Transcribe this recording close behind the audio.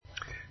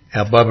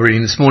Our Bible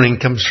reading this morning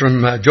comes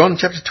from John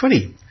chapter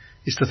 20.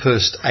 It's the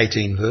first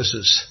 18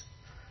 verses.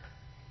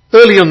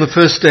 Early on the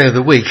first day of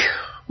the week,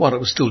 while it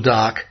was still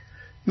dark,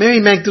 Mary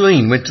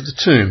Magdalene went to the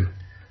tomb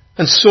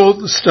and saw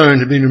that the stone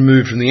had been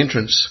removed from the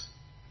entrance.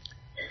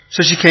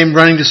 So she came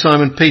running to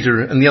Simon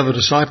Peter and the other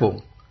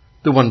disciple,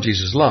 the one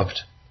Jesus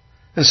loved,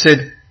 and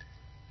said,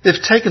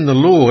 "They've taken the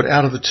Lord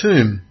out of the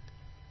tomb,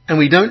 and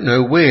we don't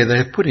know where they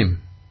have put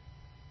him."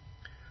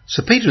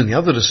 So Peter and the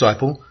other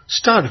disciple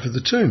started for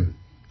the tomb.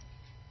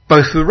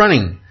 Both were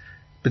running,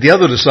 but the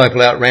other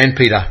disciple outran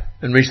Peter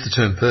and reached the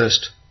tomb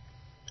first.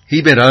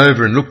 He bent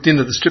over and looked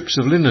into the strips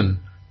of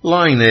linen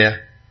lying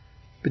there,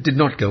 but did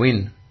not go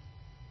in.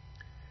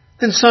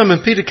 Then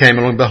Simon Peter came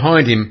along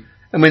behind him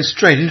and went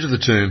straight into the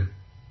tomb.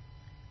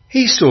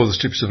 He saw the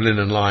strips of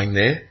linen lying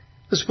there,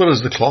 as well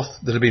as the cloth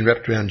that had been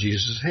wrapped around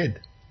Jesus' head.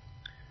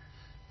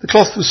 The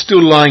cloth was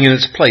still lying in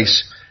its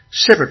place,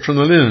 separate from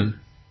the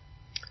linen.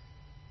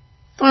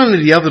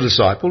 Finally, the other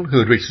disciple, who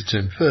had reached the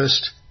tomb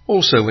first,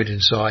 also went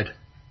inside.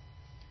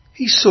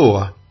 He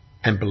saw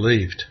and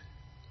believed.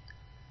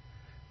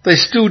 They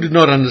still did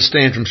not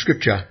understand from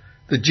Scripture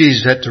that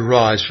Jesus had to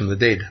rise from the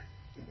dead.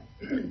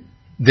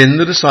 Then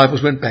the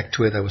disciples went back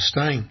to where they were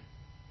staying.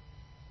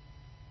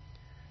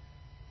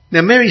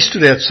 Now Mary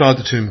stood outside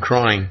the tomb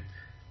crying.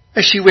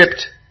 As she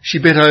wept, she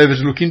bent over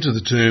to look into the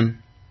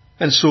tomb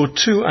and saw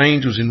two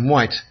angels in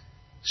white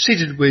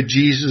seated where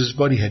Jesus'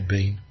 body had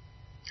been,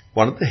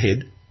 one at the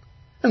head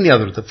and the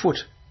other at the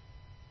foot.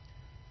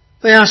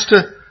 They asked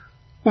her,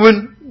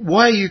 "Woman,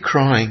 why are you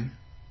crying?"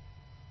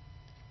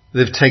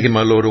 "They've taken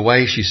my Lord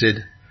away," she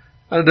said,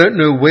 "and I don't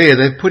know where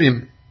they've put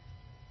him."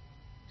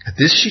 At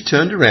this she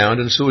turned around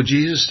and saw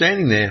Jesus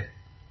standing there,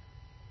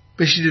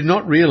 but she did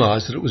not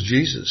realize that it was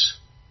Jesus.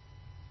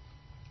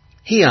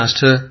 He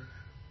asked her,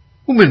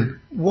 "Woman,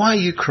 why are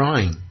you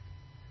crying?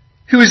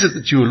 Who is it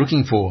that you are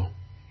looking for?"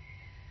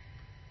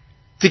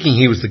 Thinking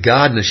he was the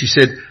gardener, she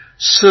said,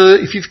 "Sir,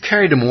 if you've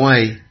carried him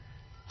away,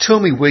 tell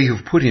me where you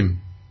have put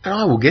him, and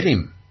I will get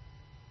him."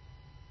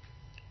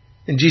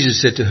 And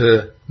Jesus said to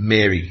her,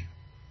 "Mary."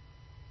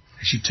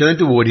 And she turned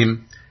toward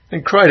him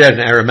and cried out in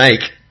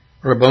Aramaic,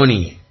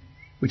 "Rabboni,"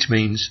 which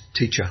means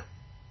teacher.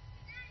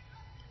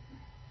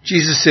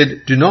 Jesus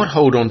said, "Do not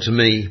hold on to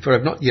me, for I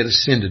have not yet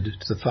ascended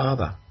to the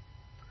Father.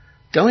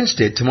 Go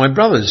instead to my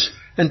brothers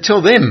and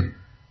tell them,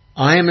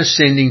 I am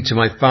ascending to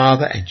my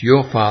Father and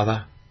your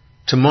Father,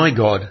 to my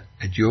God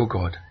and your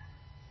God."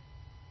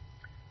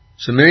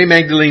 So Mary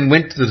Magdalene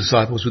went to the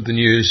disciples with the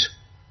news,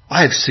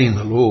 "I have seen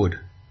the Lord."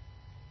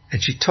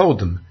 And she told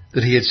them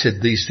that he had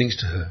said these things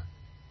to her.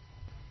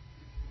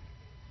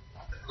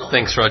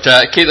 Thanks,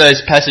 Roger. Keep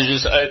those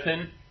passages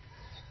open.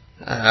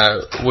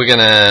 We're going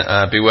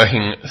to be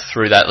working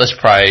through that. Let's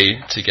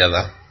pray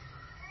together.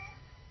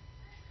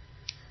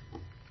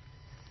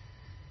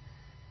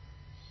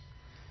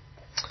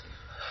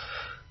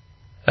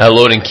 Our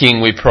Lord and King,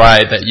 we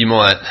pray that you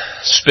might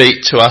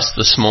speak to us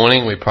this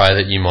morning. We pray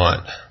that you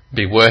might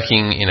be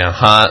working in our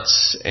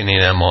hearts and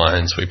in our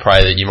minds. We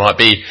pray that you might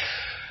be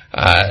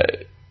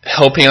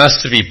helping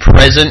us to be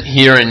present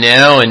here and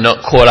now and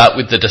not caught up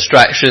with the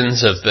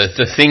distractions of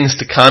the things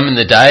to come in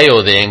the day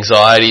or the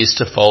anxieties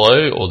to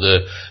follow or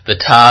the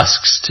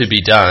tasks to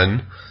be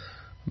done.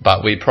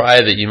 But we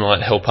pray that you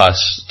might help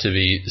us to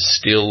be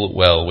still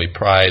well. We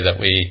pray that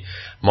we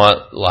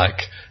might,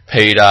 like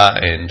Peter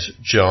and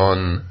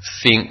John,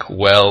 think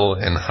well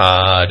and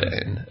hard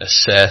and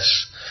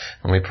assess.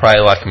 And we pray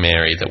like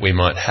Mary that we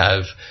might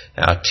have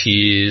our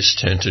tears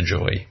turned to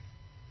joy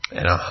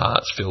and our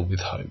hearts filled with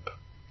hope.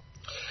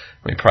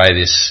 We pray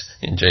this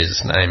in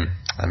Jesus' name.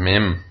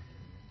 Amen.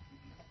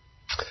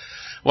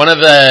 One of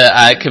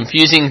the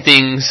confusing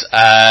things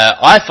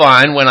I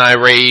find when I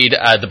read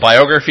the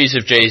biographies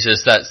of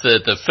Jesus, that's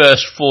the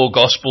first four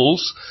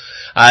Gospels,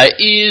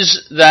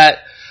 is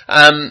that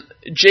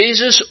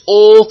Jesus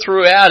all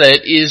throughout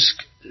it is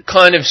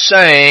kind of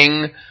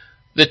saying,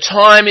 the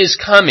time is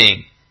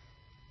coming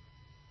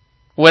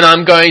when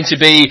I'm going to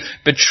be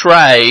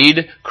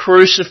betrayed,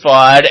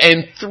 crucified,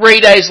 and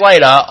 3 days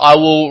later I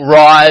will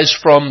rise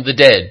from the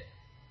dead.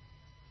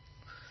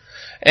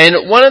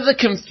 And one of the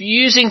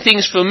confusing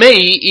things for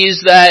me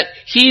is that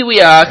here we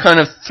are kind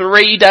of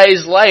 3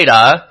 days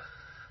later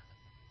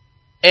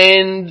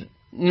and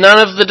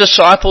none of the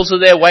disciples are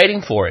there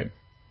waiting for him.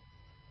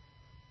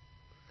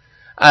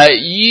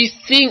 You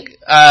think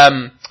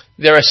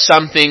there are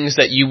some things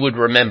that you would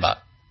remember.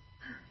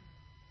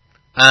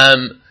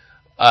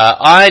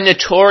 I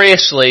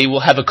notoriously will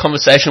have a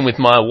conversation with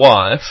my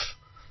wife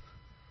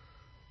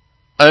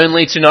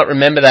only to not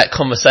remember that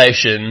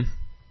conversation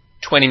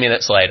 20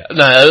 minutes later.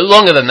 No,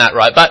 longer than that,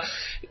 right? But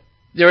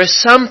there are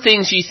some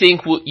things you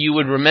think you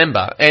would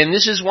remember, and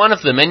this is one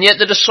of them. And yet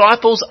the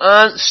disciples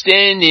aren't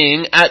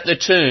standing at the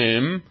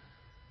tomb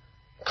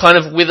kind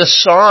of with a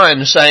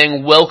sign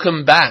saying,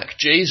 "Welcome back,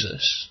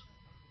 Jesus."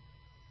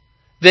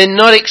 They're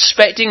not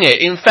expecting it.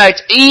 In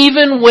fact,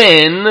 even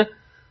when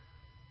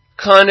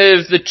kind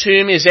of the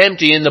tomb is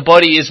empty and the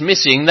body is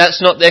missing,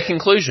 that's not their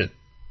conclusion.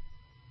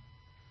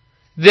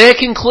 Their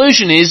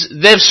conclusion is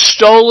they've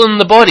stolen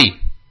the body.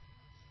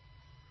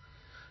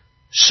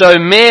 So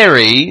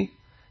Mary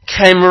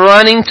came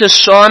running to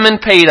Simon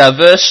Peter,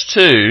 verse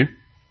 2,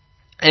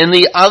 and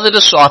the other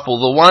disciple,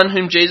 the one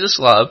whom Jesus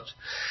loved,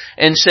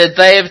 and said,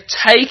 they have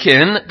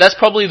taken, that's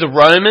probably the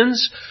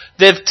Romans,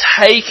 they've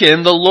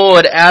taken the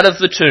Lord out of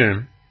the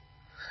tomb,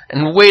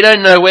 and we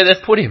don't know where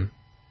they've put him.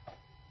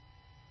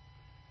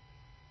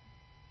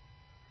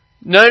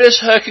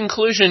 Notice her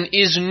conclusion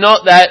is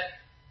not that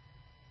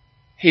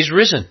he's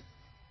risen.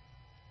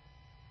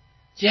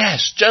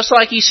 Yes, just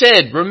like he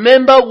said.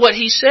 Remember what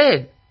he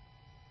said.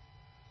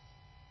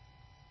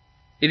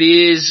 It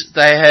is,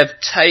 they have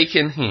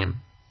taken him.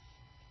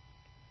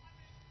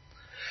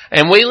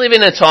 And we live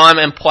in a time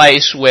and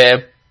place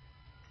where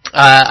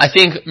I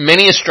think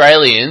many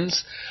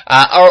Australians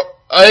are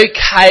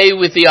okay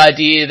with the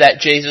idea that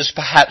Jesus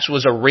perhaps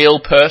was a real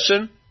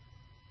person.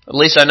 At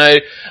least I know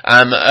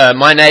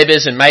my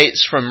neighbours and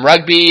mates from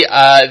rugby,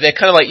 they're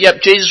kind of like,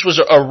 yep, Jesus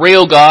was a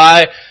real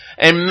guy,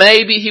 and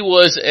maybe he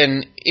was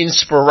an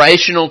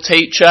inspirational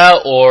teacher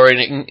or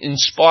an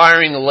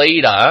inspiring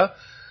leader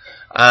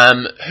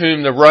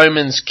whom the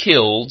Romans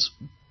killed,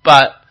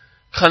 but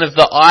kind of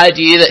the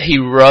idea that he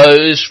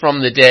rose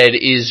from the dead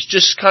is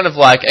just kind of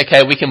like,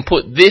 okay, we can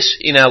put this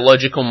in our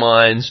logical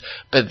minds,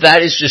 but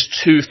that is just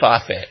too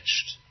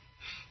far-fetched.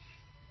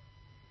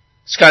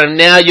 It's kind of,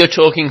 now you're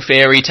talking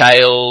fairy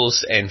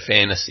tales and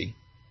fantasy.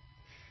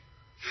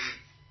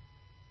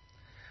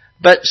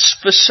 But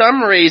for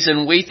some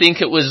reason we think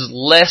it was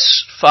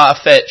less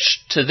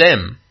far-fetched to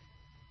them.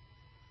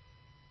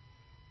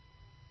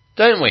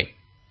 Don't we?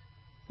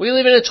 We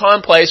live in a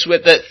time place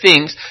that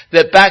thinks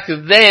that back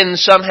then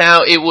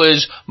somehow it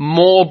was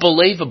more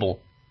believable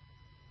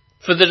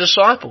for the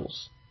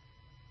disciples.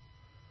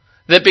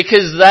 That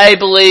because they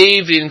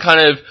believed in kind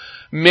of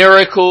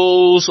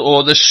miracles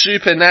or the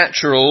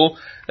supernatural,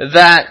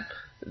 that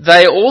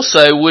they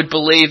also would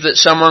believe that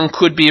someone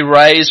could be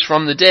raised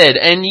from the dead.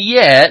 And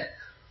yet,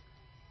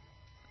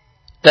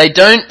 they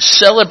don't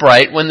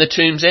celebrate when the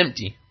tomb's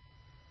empty.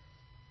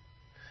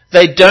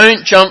 They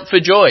don't jump for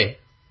joy.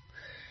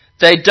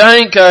 They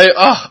don't go,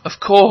 oh, of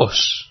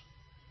course.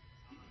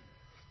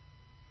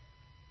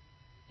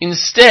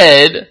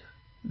 Instead,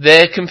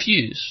 they're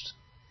confused.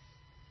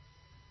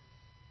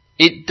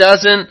 It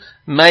doesn't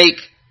make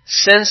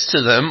sense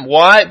to them.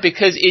 Why?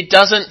 Because it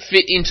doesn't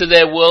fit into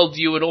their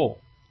worldview at all.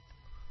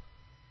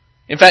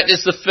 In fact,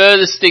 it's the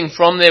furthest thing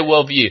from their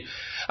worldview.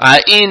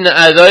 In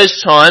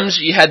those times,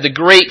 you had the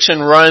Greeks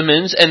and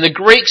Romans, and the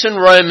Greeks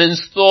and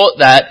Romans thought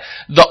that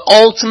the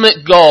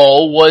ultimate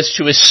goal was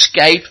to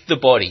escape the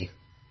body,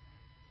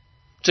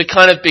 to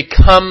kind of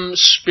become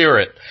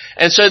spirit.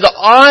 And so the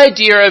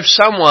idea of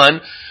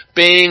someone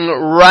being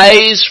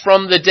raised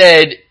from the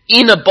dead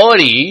in a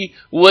body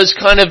was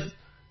kind of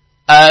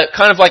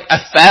like a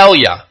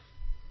failure.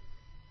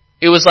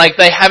 It was like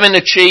they haven't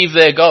achieved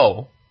their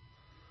goal.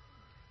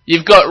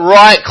 You've got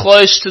right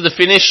close to the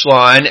finish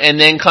line and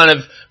then kind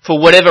of, for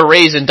whatever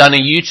reason, done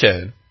a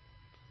U-turn.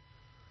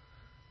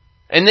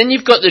 And then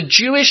you've got the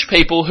Jewish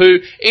people who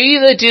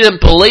either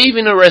didn't believe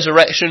in a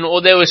resurrection,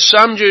 or there were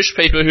some Jewish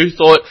people who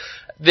thought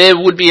there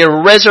would be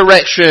a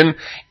resurrection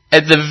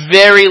at the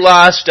very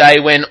last day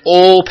when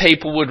all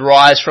people would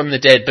rise from the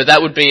dead, but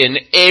that would be an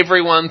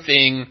everyone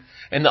thing.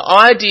 And the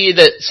idea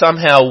that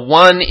somehow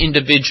one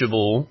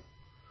individual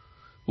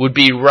would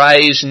be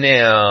raised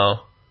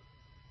now,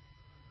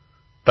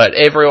 but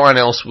everyone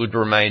else would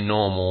remain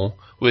normal,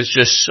 was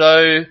just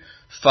so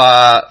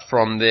far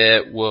from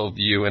their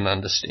worldview and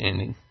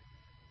understanding.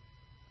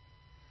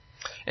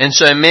 And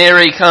so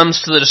Mary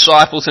comes to the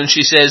disciples and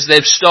she says,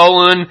 they've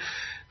stolen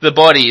the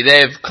body.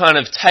 They've kind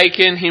of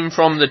taken him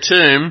from the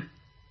tomb.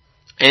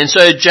 And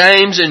so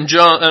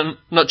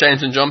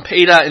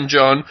Peter and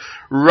John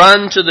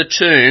run to the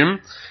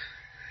tomb.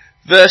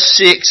 Verse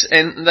 6,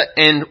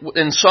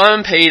 and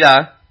Simon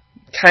Peter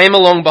came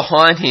along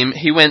behind him.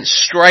 He went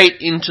straight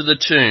into the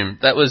tomb.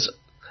 That was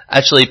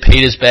actually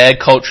Peter's bag.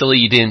 Culturally,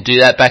 you didn't do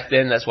that back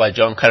then. That's why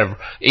John kind of,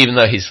 even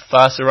though he's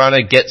faster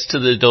runner, gets to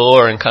the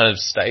door and kind of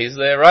stays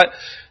there, right?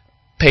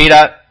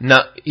 Peter, no,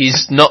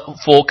 he's not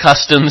for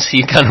customs.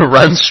 He kind of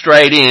runs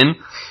straight in.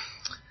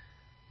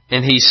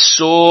 And he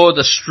saw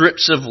the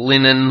strips of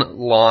linen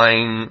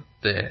lying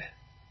there,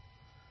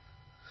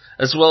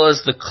 as well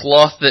as the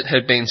cloth that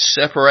had been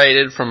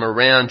separated from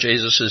around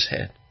Jesus'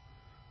 head.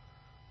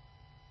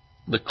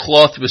 The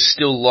cloth was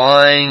still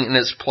lying in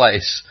its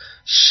place,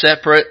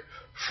 separate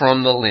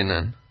from the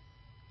linen.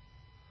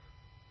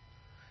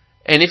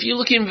 And if you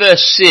look in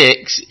verse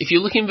 6,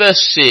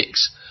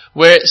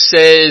 where it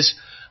says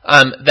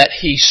that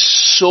he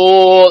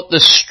saw the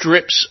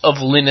strips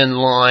of linen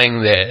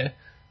lying there,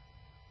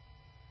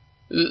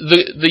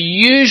 the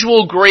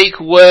usual Greek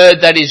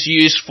word that is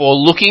used for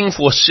looking,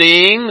 for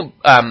seeing,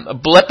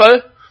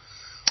 blepo,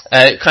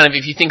 kind of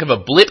if you think of a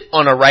blip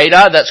on a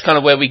radar, that's kind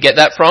of where we get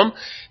that from.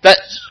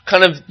 That's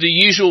kind of the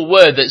usual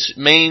word that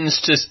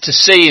means to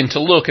see and to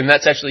look, and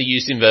that's actually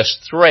used in verse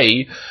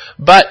 3.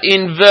 But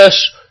in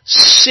verse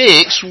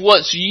 6,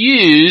 what's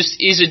used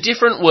is a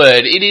different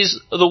word. It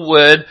is the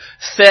word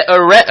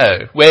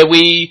theoreo, where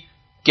we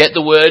get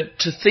the word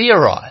to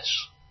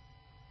theorize.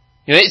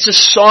 It's a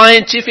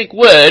scientific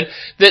word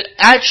that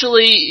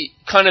actually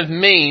kind of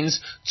means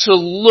to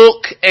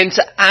look and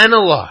to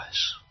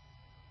analyze.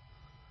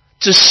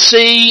 To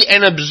see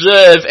and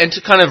observe and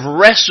to kind of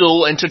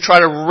wrestle and to try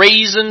to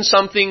reason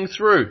something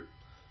through.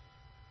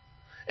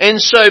 And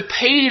so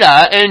Peter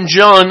and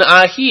John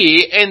are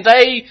here and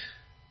they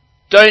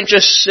don't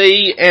just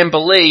see and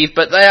believe,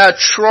 but they are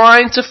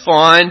trying to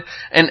find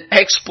an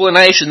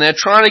explanation. They're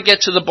trying to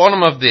get to the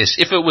bottom of this.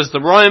 If it was the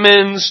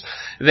Romans,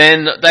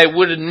 then they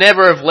would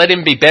never have let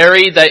him be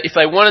buried. If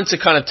they wanted to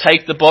kind of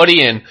take the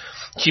body and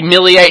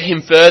humiliate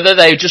him further,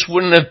 they just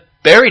wouldn't have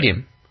buried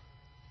him.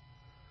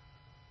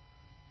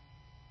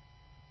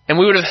 And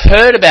we would have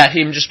heard about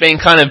him just being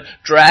kind of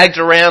dragged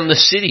around the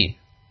city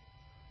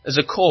as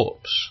a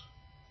corpse.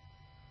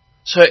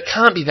 So it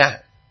can't be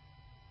that.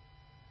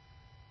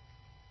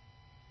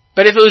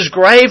 But if it was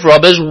grave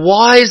robbers,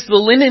 why is the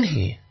linen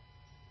here?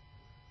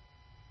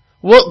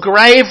 What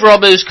grave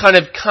robbers kind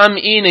of come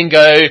in and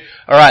go,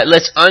 alright,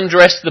 let's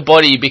undress the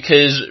body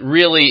because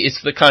really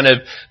it's the kind of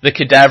the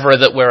cadaver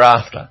that we're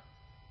after.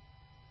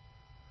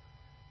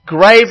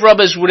 Grave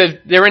robbers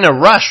they're in a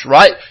rush,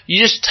 right?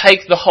 You just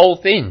take the whole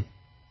thing.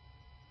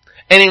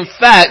 And in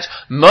fact,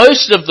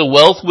 most of the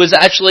wealth was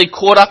actually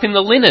caught up in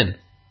the linen.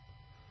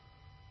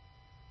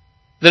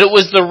 That it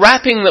was the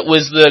wrapping that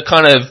was the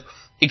kind of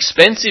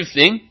expensive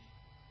thing.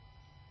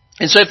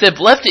 And so if they've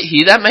left it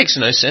here, that makes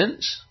no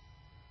sense.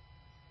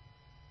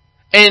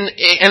 And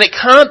it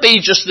can't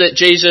be just that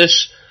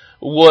Jesus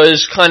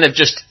was kind of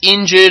just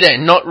injured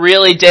and not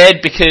really dead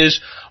because,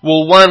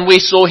 well, one, we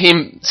saw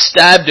him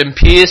stabbed and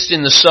pierced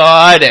in the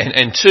side,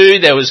 and two,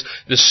 there was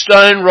the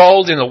stone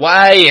rolled in the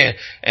way,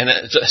 and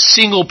a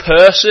single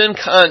person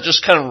can't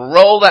just kind of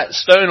roll that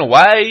stone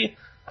away.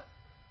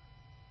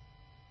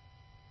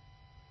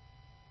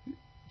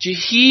 Do you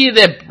hear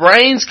their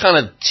brains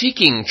kind of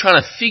ticking,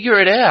 trying to figure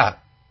it out?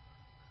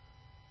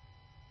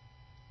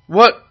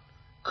 What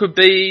could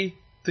be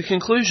the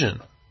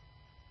conclusion?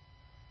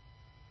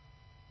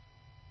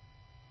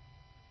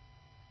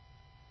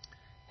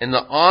 And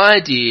the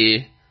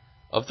idea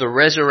of the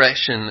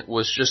resurrection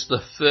was just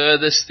the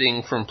furthest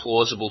thing from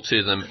plausible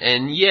to them.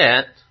 And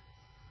yet,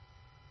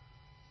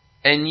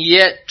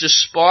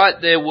 despite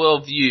their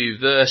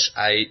worldview, verse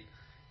 8,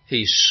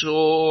 he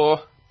saw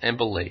and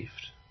believed.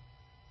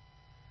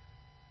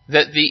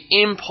 That the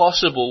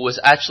impossible was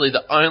actually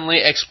the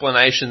only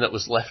explanation that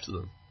was left to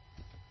them.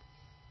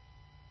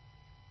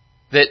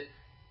 That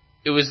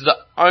it was the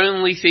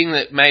only thing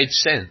that made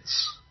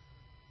sense.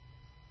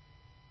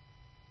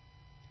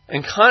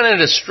 And kind of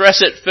to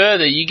stress it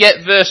further, you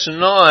get verse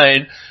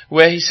 9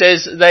 where he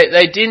says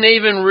they didn't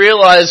even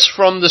realize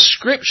from the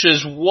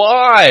scriptures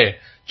why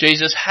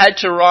Jesus had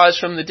to rise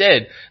from the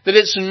dead. That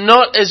it's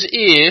not as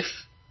if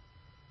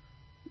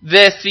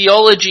their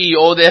theology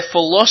or their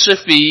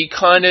philosophy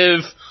kind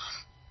of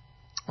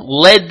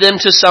led them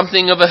to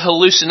something of a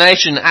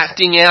hallucination,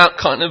 acting out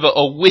kind of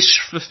a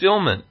wish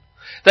fulfillment.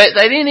 They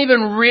didn't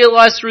even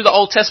realize through the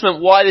Old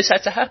Testament why this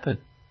had to happen.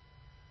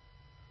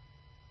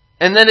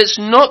 And that it's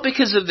not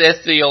because of their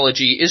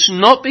theology, it's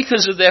not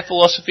because of their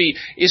philosophy,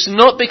 it's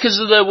not because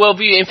of their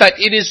worldview. In fact,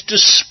 it is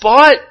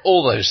despite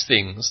all those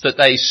things that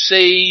they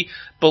see,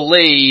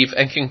 believe,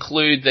 and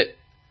conclude that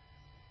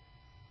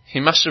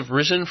he must have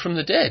risen from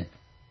the dead.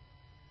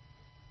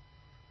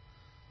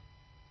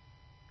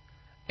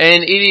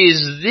 And it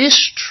is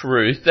this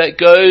truth that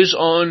goes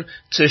on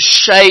to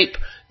shape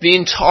the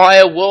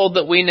entire world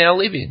that we now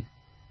live in.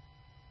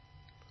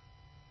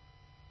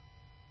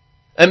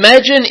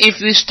 Imagine if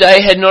this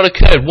day had not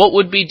occurred. What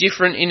would be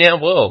different in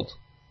our world?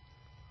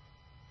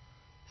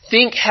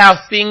 Think how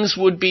things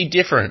would be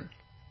different.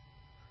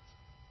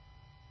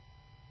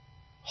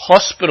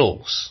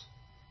 Hospitals,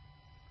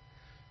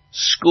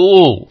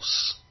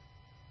 schools,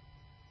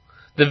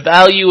 the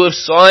value of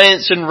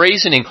science and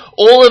reasoning,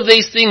 all of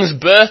these things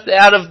birthed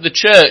out of the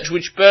church,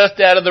 which birthed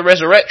out of the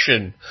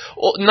resurrection.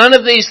 None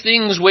of these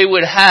things we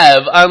would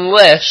have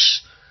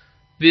unless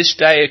this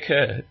day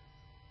occurred.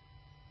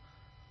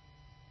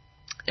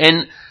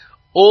 And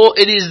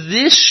it is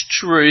this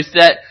truth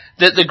that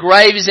the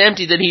grave is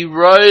empty, that he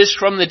rose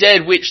from the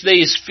dead, which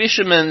these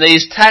fishermen,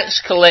 these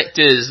tax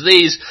collectors,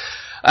 these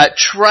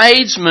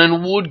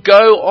tradesmen would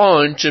go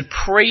on to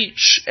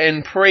preach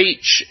and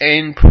preach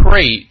and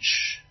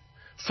preach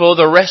for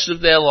the rest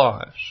of their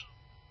lives.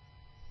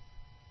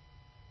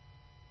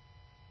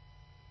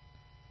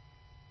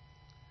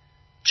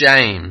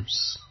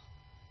 James,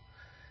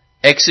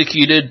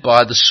 executed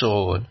by the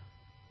sword.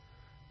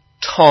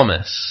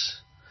 Thomas,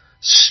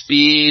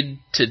 speared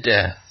to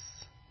death.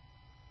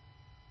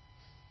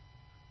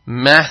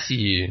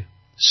 Matthew,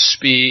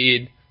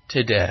 speared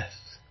to death.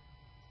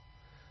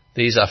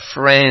 These are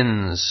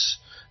friends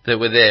that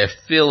were there.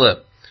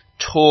 Philip,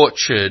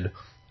 tortured,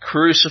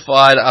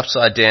 crucified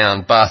upside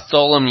down.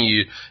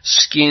 Bartholomew,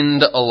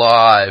 skinned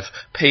alive.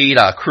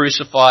 Peter,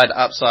 crucified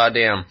upside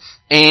down.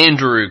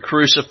 Andrew,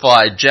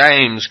 crucified.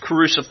 James,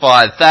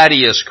 crucified.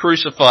 Thaddeus,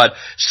 crucified.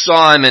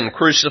 Simon,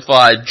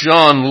 crucified.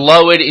 John,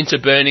 lowered into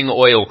burning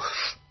oil.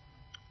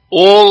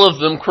 All of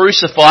them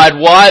crucified.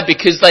 Why?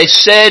 Because they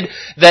said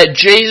that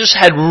Jesus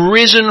had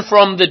risen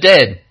from the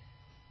dead.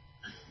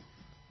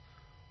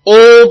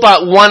 All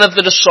but one of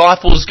the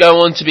disciples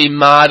go on to be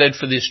martyred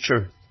for this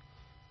truth.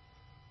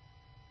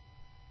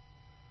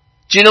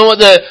 Do you know what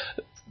the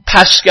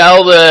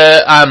Pascal,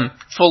 the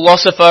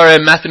philosopher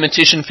and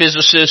mathematician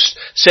physicist,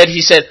 said?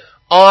 He said,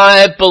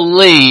 I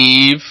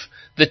believe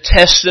the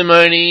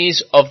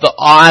testimonies of the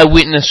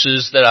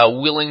eyewitnesses that are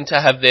willing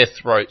to have their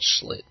throats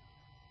slit.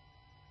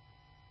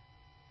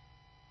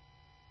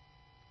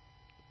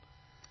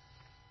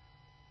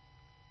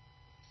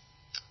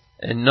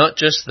 And not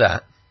just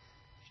that,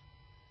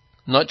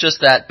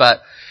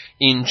 but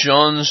in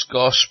John's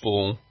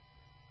Gospel,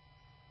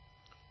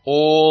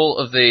 all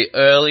of the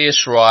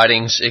earliest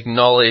writings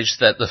acknowledge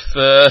that the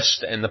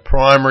first and the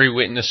primary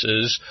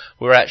witnesses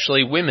were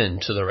actually women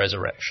to the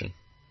resurrection.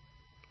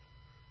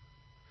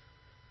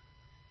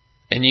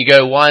 And you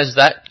go, why is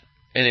that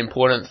an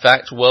important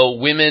fact? Well,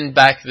 women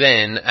back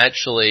then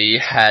actually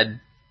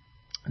had,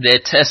 their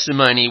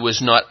testimony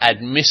was not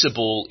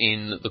admissible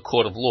in the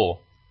court of law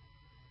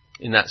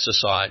in that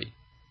society.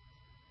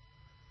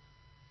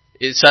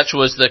 Such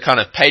was the kind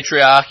of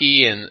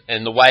patriarchy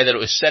and the way that it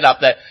was set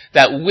up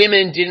that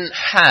women didn't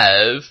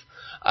have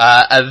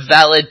a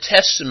valid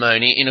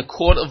testimony in a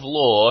court of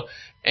law.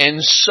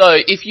 And so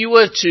if you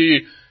were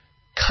to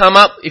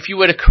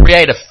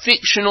create a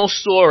fictional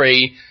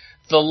story,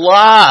 the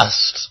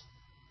last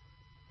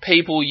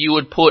people you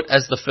would put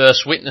as the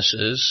first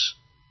witnesses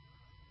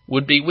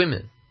would be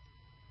women.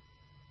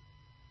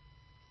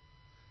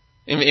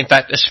 In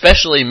fact,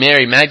 especially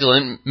Mary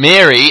Magdalene.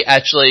 Mary,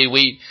 actually,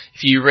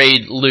 if you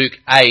read Luke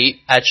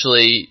 8,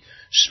 actually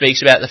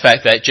speaks about the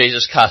fact that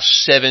Jesus cast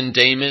 7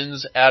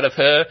 demons out of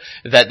her,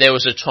 that there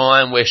was a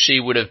time where she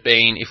would have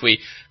been, if we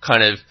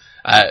kind of,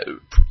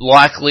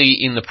 likely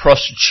in the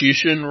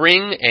prostitution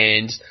ring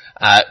and,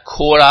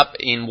 caught up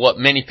in what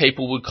many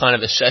people would kind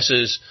of assess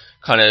as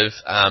kind of,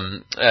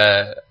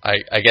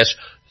 I guess,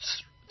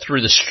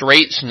 through the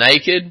streets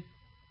naked.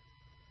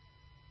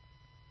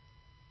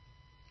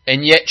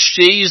 And yet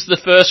she's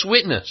the first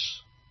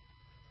witness.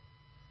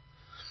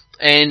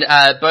 And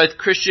both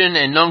Christian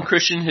and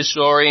non-Christian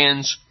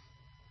historians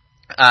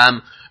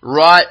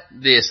write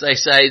this. They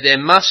say there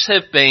must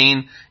have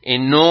been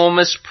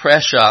enormous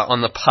pressure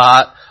on the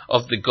part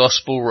of the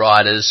gospel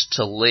writers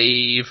to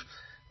leave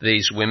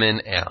these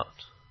women out.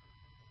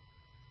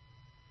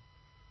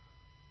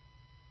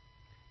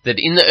 That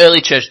in the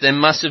early church there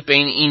must have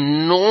been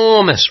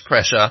enormous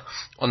pressure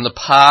on the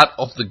part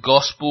of the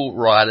gospel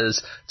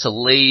writers to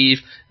leave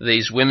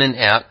these women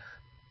out,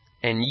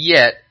 and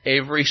yet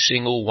every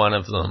single one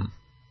of them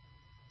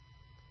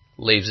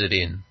leaves it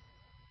in.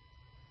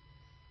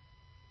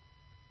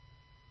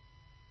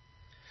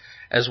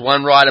 As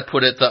one writer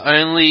put it, the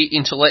only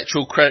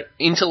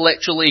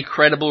intellectually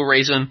credible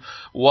reason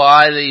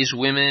why these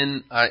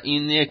women are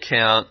in the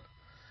account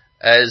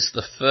as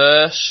the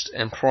first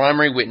and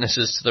primary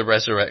witnesses to the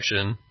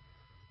resurrection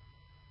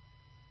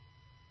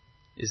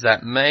is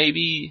that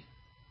maybe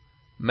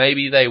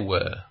they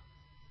were.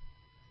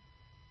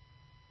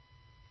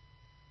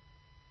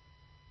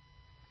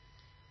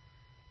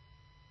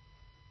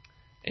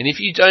 And if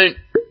you don't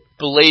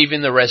believe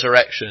in the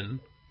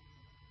resurrection,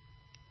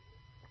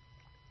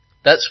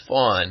 that's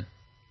fine.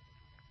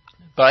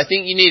 But I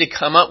think you need to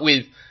come up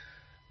with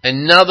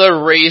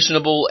another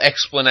reasonable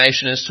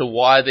explanation as to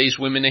why these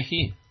women are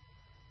here.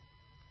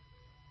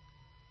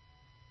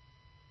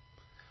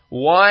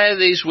 Why are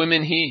these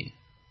women here?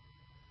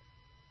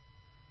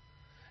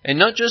 And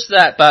not just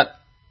that, but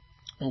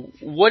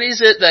what is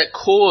it that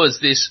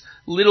caused this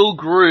little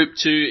group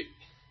to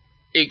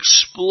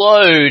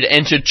explode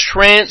and to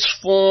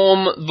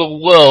transform the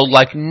world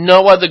like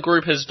no other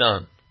group has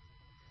done?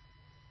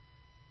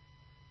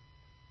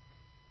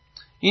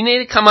 You need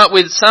to come up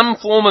with some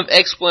form of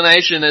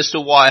explanation as to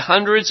why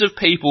hundreds of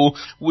people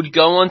would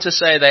go on to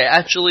say they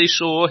actually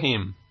saw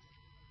him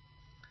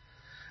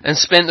and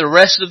spent the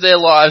rest of their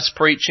lives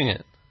preaching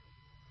it,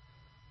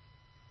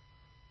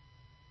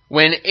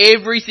 when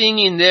everything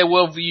in their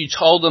worldview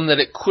told them that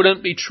it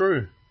couldn't be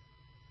true.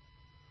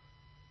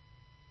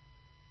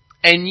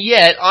 And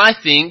yet, I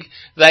think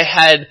they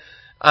had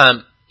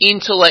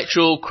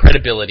intellectual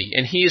credibility.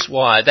 And here's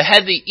why. They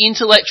had the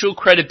intellectual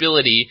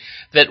credibility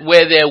that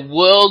where their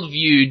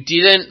worldview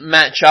didn't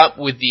match up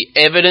with the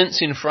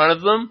evidence in front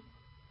of them,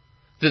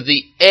 that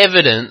the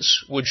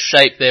evidence would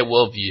shape their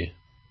worldview.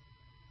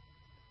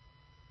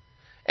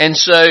 And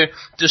so,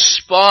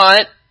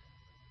 despite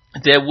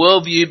their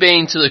worldview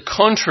being to the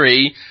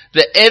contrary,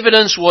 the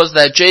evidence was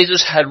that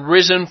Jesus had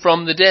risen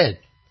from the dead.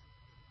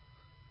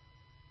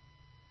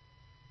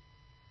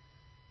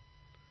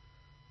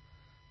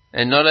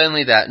 And not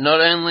only that,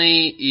 not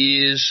only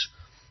is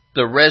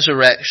the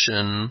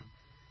resurrection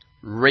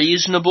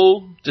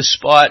reasonable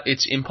despite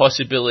its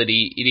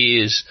impossibility, it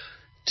is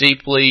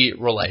deeply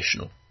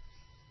relational.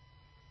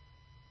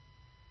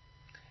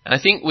 And I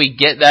think we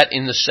get that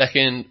in the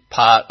second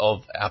part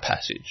of our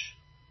passage.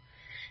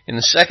 In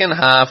the second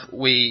half,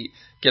 we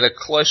get a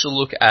closer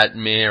look at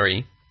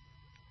Mary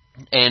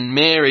And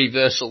Mary,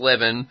 verse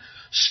 11,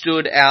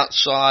 stood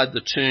outside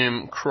the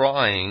tomb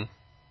crying,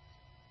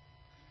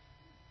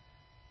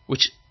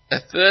 which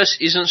at first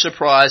isn't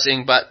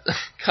surprising, but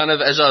kind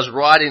of as I was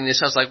writing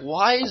this, I was like,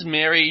 why is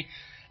Mary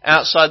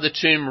outside the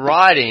tomb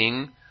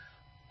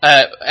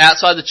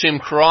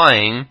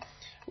crying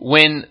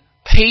when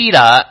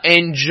Peter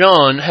and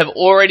John have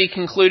already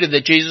concluded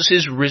that Jesus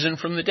is risen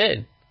from the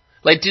dead?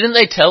 Like, didn't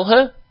they tell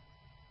her?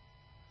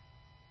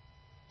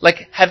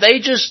 Like, have they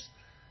just...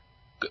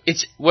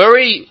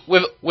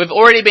 We've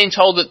already been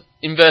told that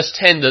in verse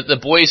 10 that the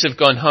boys have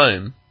gone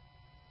home.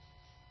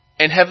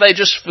 And have they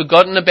just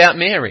forgotten about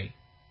Mary?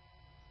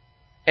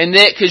 And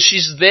because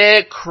she's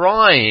there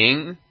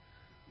crying,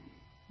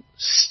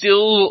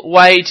 still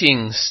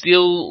waiting,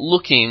 still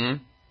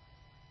looking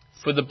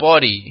for the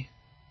body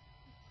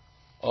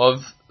of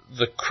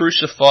the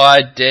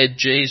crucified, dead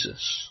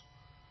Jesus.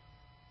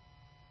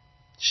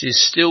 She's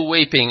still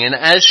weeping, and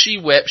as she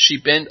wept, she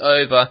bent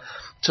over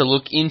to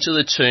look into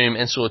the tomb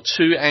and saw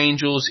two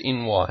angels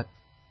in white,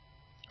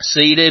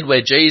 seated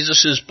where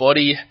Jesus'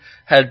 body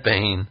had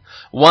been,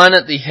 one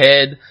at the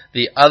head,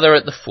 the other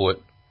at the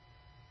foot.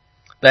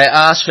 They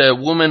asked her,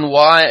 "Woman,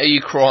 why are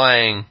you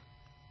crying?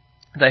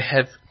 They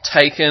have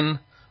taken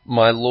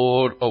my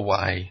Lord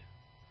away,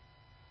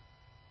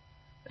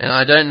 and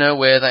I don't know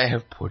where they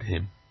have put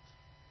him."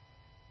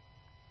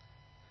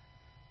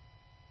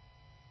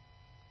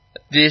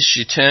 At this,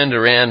 she turned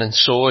around and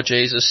saw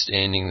Jesus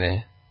standing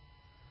there,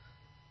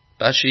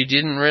 but she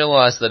didn't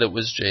realize that it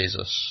was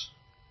Jesus.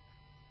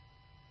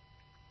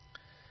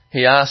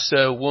 He asked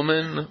her,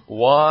 "Woman,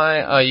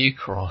 why are you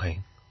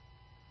crying?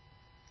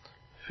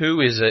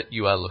 Who is it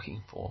you are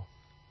looking for?"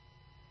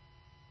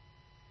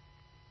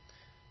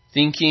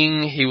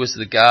 Thinking he was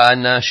the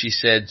gardener, she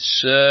said,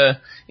 "Sir,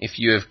 if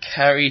you have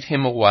carried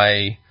him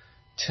away,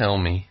 tell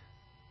me.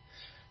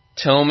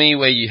 Tell me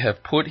where you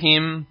have put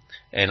him,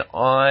 and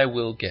I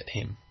will get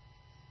him."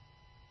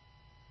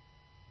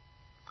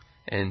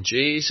 And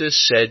Jesus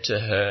said to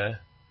her,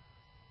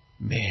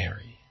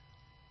 "Mary."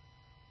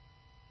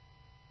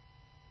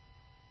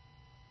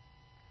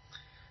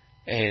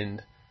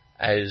 And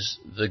as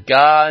the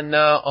gardener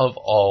of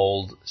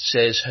old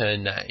says her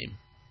name,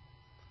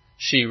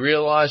 she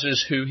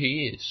realizes who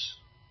he is.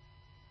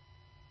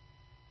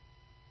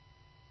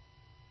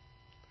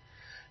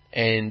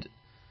 And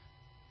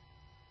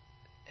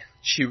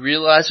she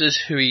realizes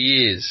who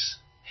he is.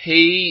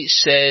 He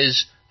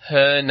says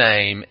her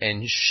name,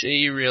 and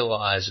she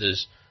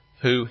realizes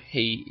who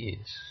he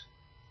is.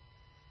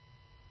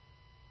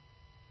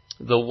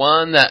 The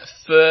one that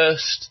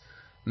first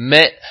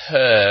met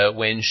her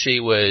when she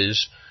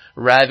was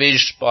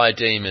ravaged by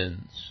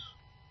demons.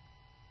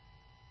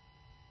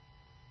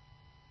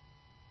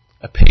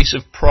 A piece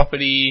of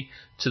property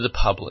to the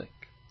public.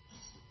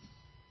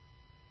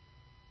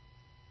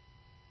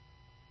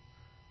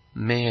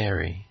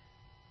 Mary.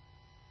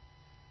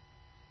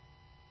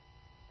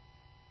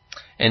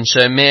 And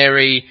so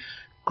Mary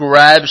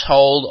grabs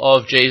hold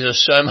of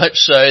Jesus so much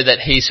so that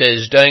he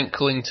says, "Don't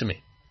cling to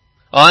me."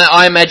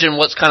 I imagine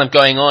what's kind of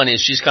going on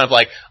is she's kind of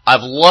like,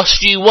 "I've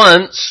lost you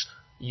once,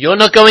 you're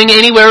not going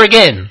anywhere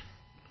again."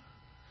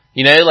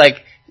 You know,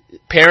 like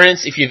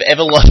parents, if you've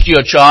ever lost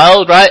your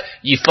child, right,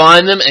 you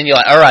find them and you're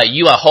like, "Alright,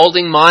 you are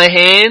holding my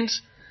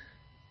hand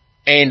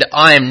and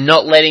I am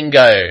not letting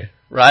go,"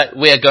 right?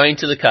 We are going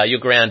to the car, you're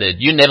grounded,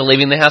 you're never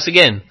leaving the house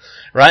again,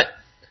 right?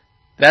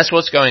 That's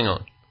what's going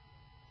on.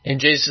 And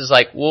Jesus is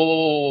like,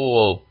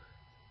 whoa.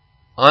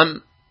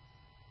 I'm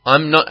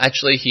not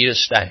actually here to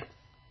stay.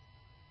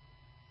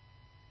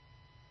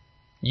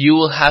 You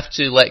will have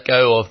to let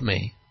go of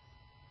me.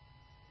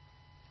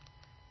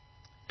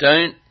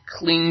 Don't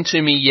cling to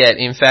me yet.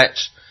 In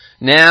fact,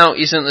 now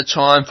isn't the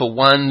time for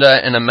wonder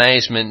and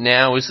amazement.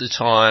 Now is the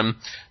time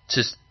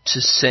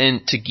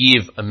to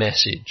give a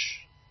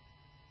message.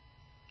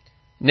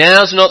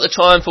 Now's not the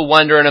time for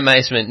wonder and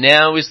amazement.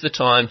 Now is the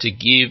time to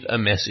give a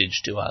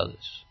message to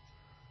others.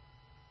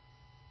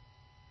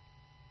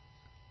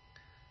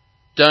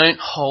 Don't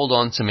hold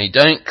on to me.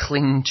 Don't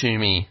cling to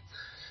me.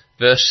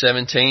 Verse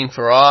 17,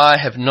 "For I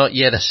have not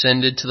yet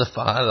ascended to the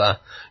Father.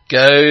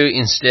 Go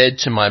instead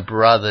to my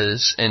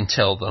brothers and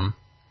tell them."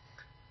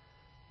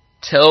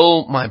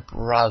 Tell my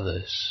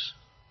brothers,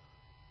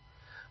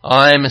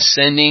 "I am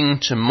ascending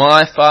to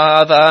my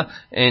Father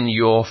and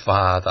your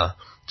Father,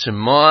 to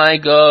my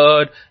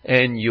God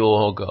and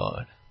your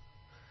God."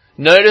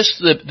 Notice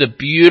the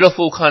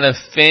beautiful kind of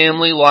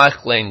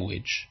family-like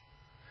language.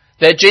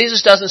 That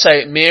Jesus doesn't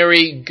say,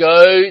 "Mary,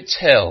 go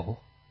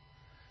tell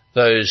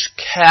those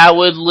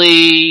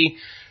cowardly,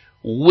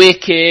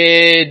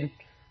 wicked,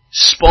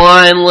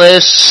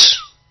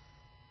 spineless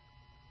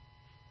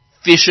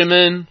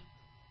fishermen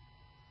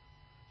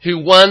who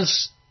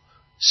once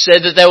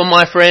said that they were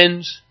my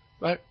friends,"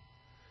 right?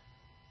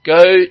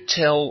 "Go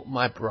tell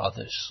my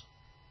brothers."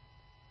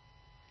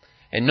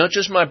 And not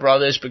just my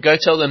brothers, but go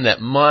tell them that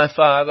my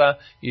Father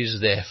is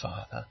their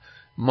Father,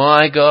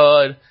 my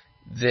God,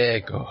 their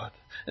God.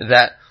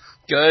 That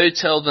go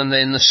tell them that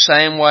in the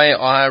same way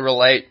I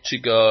relate to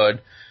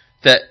God,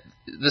 that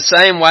the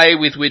same way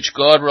with which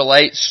God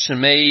relates to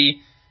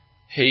me,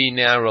 he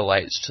now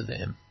relates to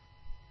them.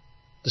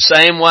 The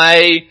same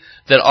way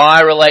that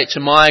I relate to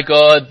my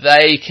God,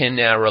 they can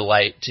now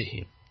relate to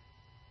him.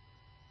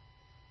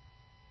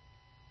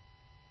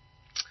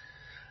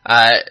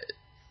 A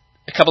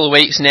couple of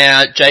weeks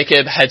now,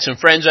 Jacob had some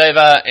friends over,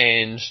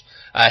 and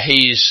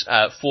he's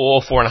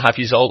 4.5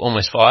 years old,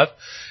 almost 5.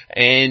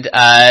 And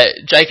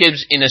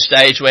Jacob's in a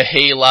stage where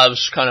he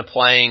loves kind of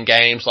playing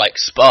games like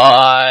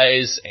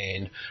spies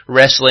and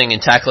wrestling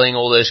and tackling,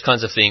 all those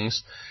kinds of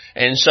things.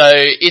 And so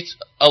it's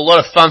a lot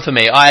of fun for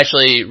me. I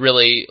actually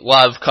really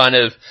love kind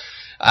of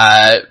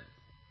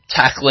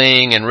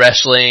tackling and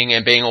wrestling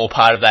and being all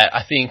part of that.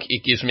 I think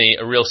it gives me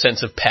a real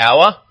sense of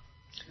power.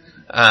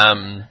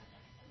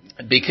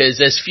 Because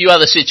there's few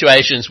other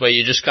situations where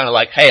you're just kind of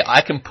like, hey,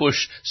 I can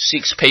push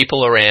 6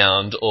 people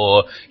around,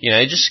 or,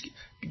 just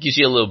gives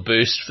you a little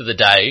boost for the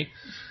day.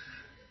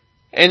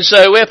 And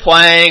so we're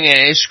playing, and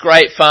it's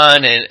great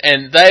fun,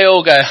 and they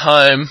all go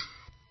home,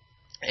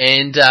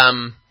 and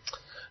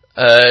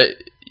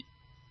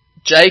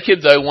Jacob,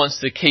 though,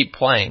 wants to keep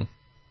playing.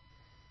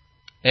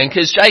 And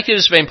because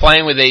Jacob's been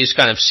playing with these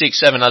kind of 6,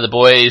 7 other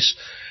boys,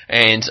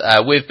 and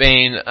we've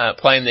been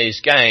playing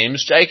these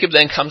games, Jacob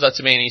then comes up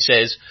to me and he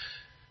says,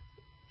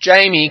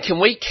 Jamie,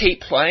 can we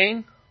keep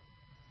playing?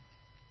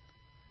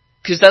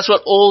 Because that's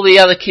what all the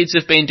other kids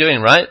have been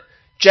doing, right?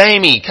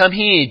 Jamie, come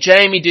here.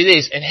 Jamie, do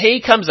this. And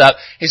he comes up,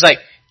 he's like,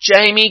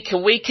 Jamie,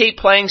 can we keep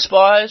playing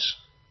spies?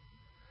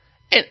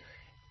 And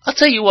I'll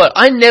tell you what,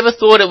 I never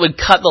thought it would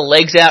cut the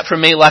legs out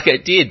from me like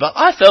it did, but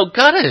I felt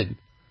gutted.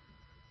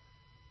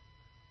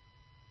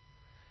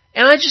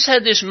 And I just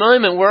had this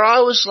moment where I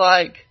was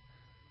like,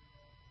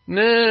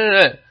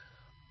 no.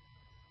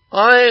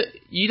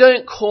 You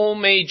don't call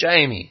me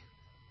Jamie.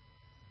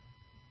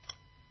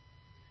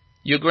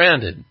 You're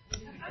grounded.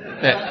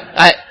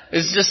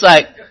 It's just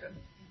like,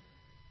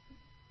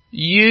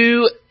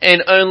 you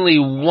and only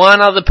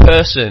one other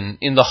person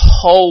in the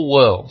whole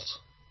world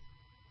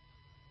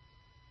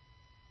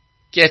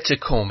get to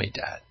call me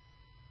Dad.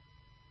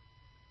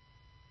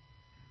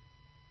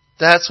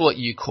 That's what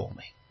you call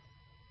me.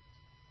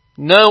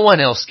 No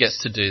one else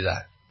gets to do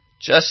that.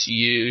 Just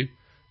you,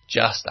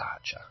 just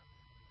Archer.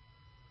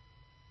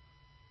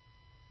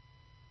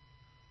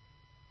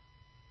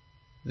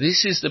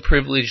 This is the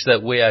privilege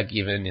that we are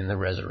given in the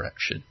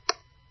resurrection.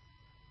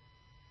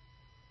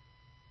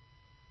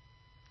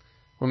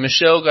 When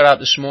Michelle got up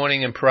this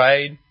morning and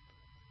prayed,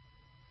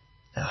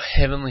 our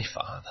Heavenly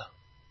Father,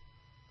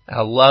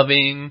 our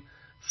loving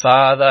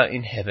Father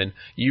in heaven,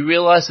 you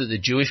realize that the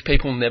Jewish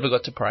people never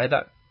got to pray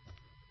that?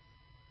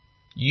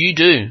 You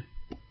do.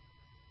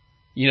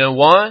 You know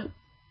why?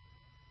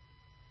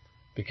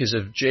 Because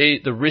of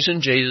the risen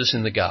Jesus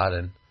in the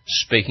garden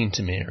speaking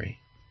to Mary.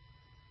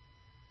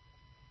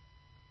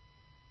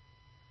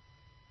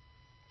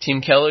 Tim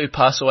Keller, who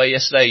passed away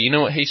yesterday, you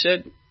know what he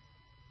said? He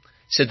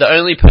said the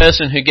only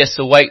person who gets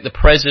to wake the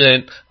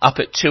president up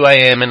at 2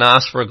 a.m. and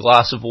ask for a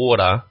glass of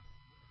water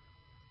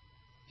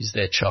is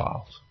their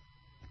child.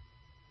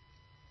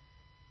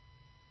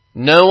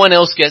 No one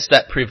else gets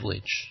that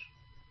privilege,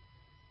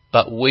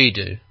 but we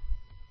do.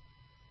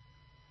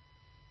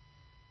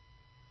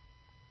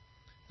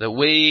 That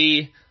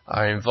we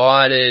are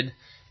invited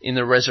in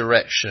the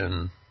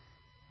resurrection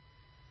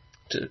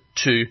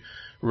to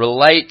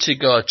relate to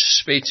God, to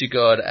speak to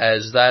God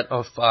as that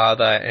of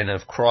Father and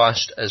of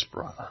Christ as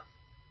brother.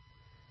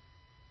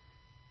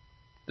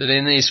 That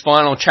in these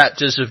final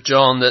chapters of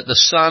John, that the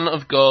Son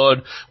of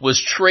God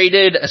was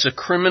treated as a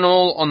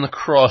criminal on the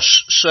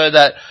cross so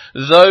that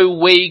though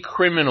we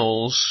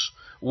criminals,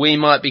 we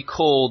might be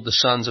called the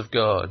sons of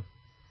God.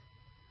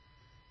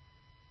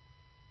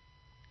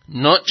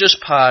 Not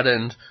just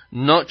pardoned,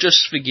 not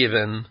just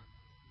forgiven,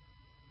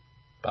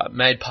 but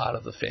made part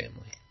of the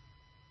family.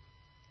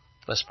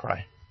 Let's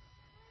pray.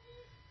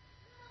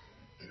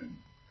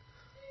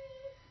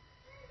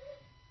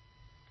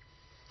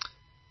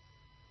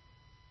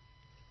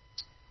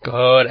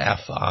 God our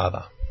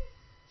Father,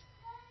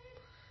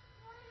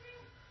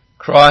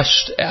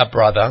 Christ our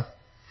brother,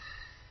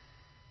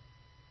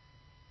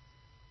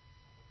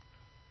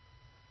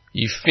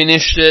 you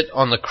finished it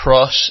on the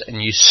cross and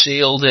you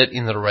sealed it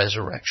in the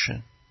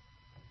resurrection.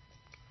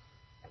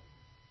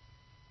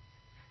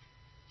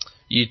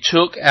 You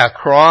took our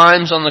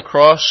crimes on the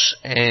cross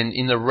and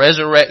in the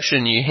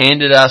resurrection you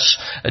handed us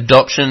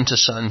adoption to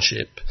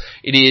sonship.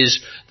 It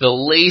is the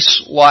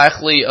least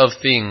likely of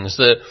things,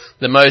 the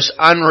most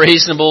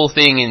unreasonable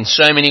thing in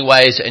so many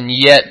ways, and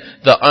yet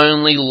the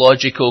only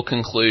logical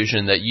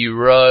conclusion that you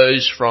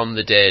rose from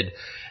the dead,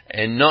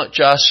 and not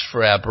just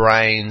for our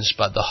brains,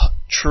 but the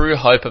true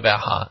hope of our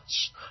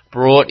hearts,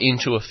 brought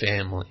into a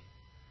family.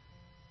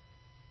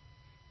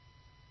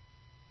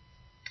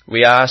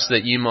 We ask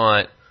that you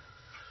might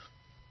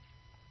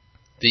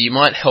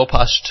help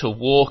us to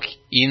walk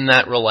in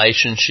that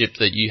relationship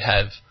that you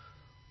have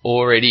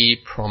already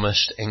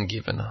promised and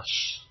given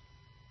us.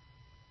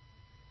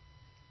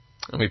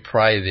 And we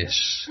pray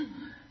this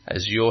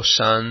as your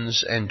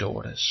sons and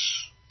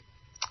daughters.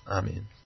 Amen.